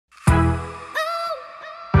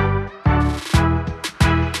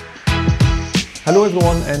Hello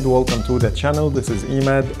everyone and welcome to the channel. This is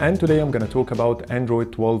Imad and today I'm going to talk about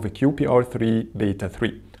Android 12 QPR3 Beta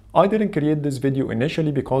 3. I didn't create this video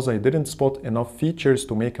initially because I didn't spot enough features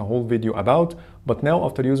to make a whole video about, but now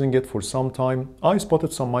after using it for some time, I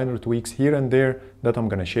spotted some minor tweaks here and there that I'm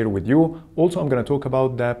going to share with you. Also, I'm going to talk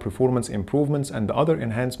about the performance improvements and the other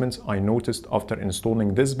enhancements I noticed after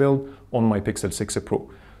installing this build on my Pixel 6 Pro.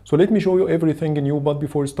 So let me show you everything new, but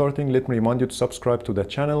before starting, let me remind you to subscribe to the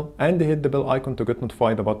channel and hit the bell icon to get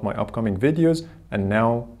notified about my upcoming videos. And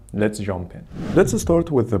now, let's jump in. Let's start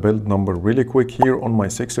with the build number really quick. Here on my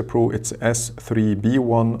 6 Pro, it's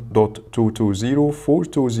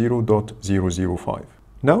S3B1.220.420.005.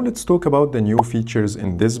 Now let's talk about the new features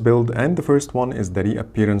in this build, and the first one is the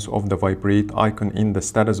reappearance of the Vibrate icon in the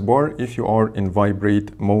status bar if you are in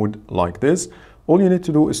Vibrate mode like this. All you need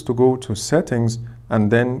to do is to go to Settings and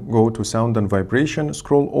then go to Sound and Vibration,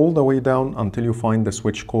 scroll all the way down until you find the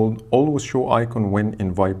switch called Always Show icon when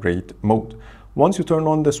in Vibrate mode. Once you turn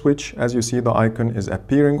on the switch, as you see, the icon is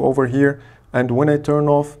appearing over here, and when I turn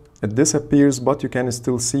off, it disappears, but you can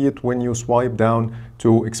still see it when you swipe down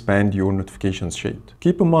to expand your notifications shade.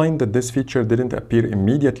 Keep in mind that this feature didn't appear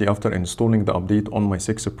immediately after installing the update on my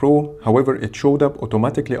 6 Pro. However, it showed up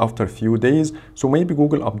automatically after a few days, so maybe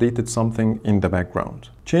Google updated something in the background.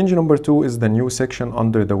 Change number 2 is the new section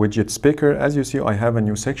under the widget picker. As you see, I have a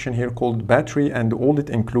new section here called Battery, and all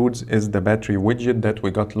it includes is the battery widget that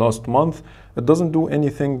we got last month. It doesn't do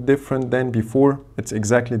anything different than before. It's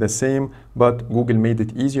exactly the same, but Google made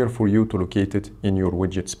it easier for you to locate it in your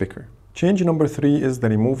widget picker. Change number 3 is the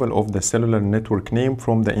removal of the cellular network name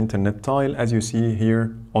from the internet tile. As you see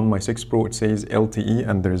here on my 6 Pro, it says LTE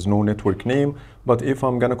and there is no network name. But if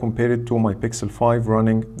I'm gonna compare it to my Pixel 5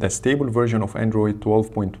 running the stable version of Android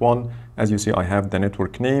 12.1, as you see, I have the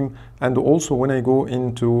network name. And also when I go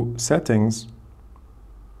into settings,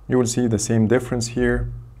 you will see the same difference here.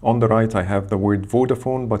 On the right, I have the word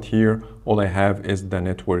Vodafone, but here all I have is the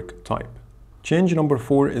network type. Change number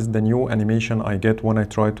 4 is the new animation I get when I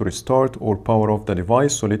try to restart or power off the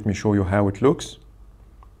device. So let me show you how it looks.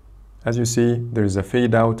 As you see, there is a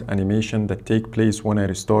fade out animation that takes place when I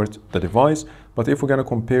restart the device. But if we're going to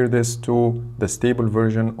compare this to the stable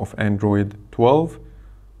version of Android 12,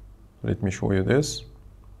 let me show you this.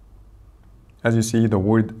 As you see, the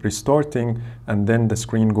word restarting and then the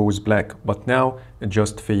screen goes black, but now it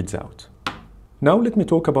just fades out. Now let me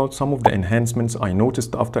talk about some of the enhancements I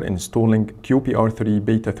noticed after installing QPR3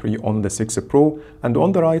 Beta 3 on the 6 Pro. And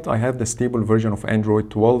on the right, I have the stable version of Android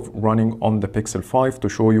 12 running on the Pixel 5 to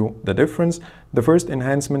show you the difference. The first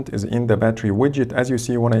enhancement is in the battery widget. As you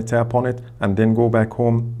see, when I tap on it and then go back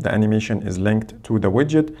home, the animation is linked to the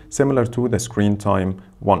widget, similar to the screen time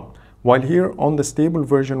one. While here on the stable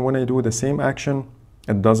version, when I do the same action,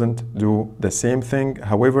 it doesn't do the same thing.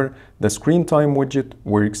 However, the screen time widget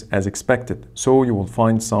works as expected, so you will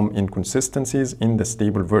find some inconsistencies in the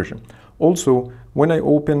stable version. Also, when I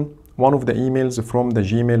open one of the emails from the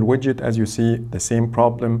Gmail widget, as you see, the same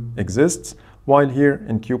problem exists, while here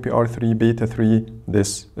in QPR3 Beta 3,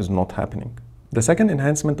 this is not happening. The second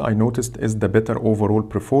enhancement I noticed is the better overall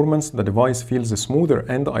performance. The device feels smoother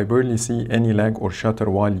and I barely see any lag or stutter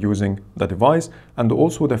while using the device. And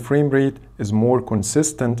also the frame rate is more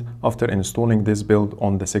consistent after installing this build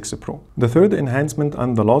on the 6 Pro. The third enhancement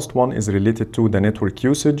and the last one is related to the network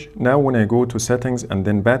usage. Now when I go to settings and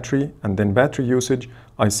then battery usage,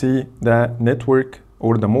 I see the network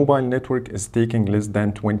or the mobile network is taking less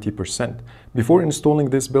than 20%. Before installing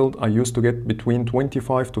this build, I used to get between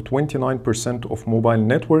 25 to 29% of mobile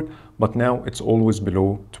network, but now it's always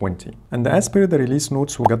below 20. And as per the release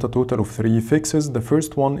notes, we got a total of 3 fixes. The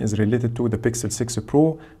first one is related to the Pixel 6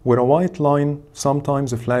 Pro, where a white line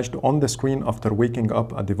sometimes flashed on the screen after waking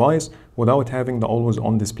up a device without having the always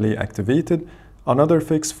on display activated. Another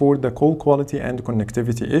fix for the call quality and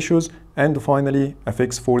connectivity issues, and finally a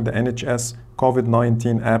fix for the NHS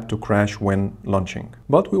COVID-19 app to crash when launching.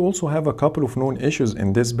 But we also have a couple of known issues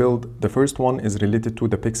in this build. The first one is related to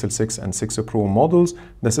the Pixel 6 and 6 Pro models.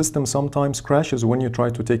 The system sometimes crashes when you try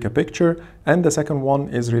to take a picture, and the second one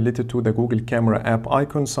is related to the Google Camera app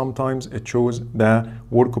icon. Sometimes it shows the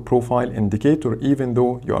work profile indicator even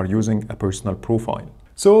though you are using a personal profile.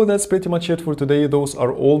 So that's pretty much it for today. Those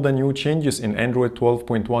are all the new changes in Android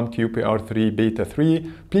 12.1 QPR3 Beta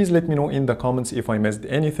 3. Please let me know in the comments if I missed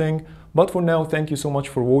anything. But for now, thank you so much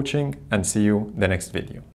for watching and see you in the next video.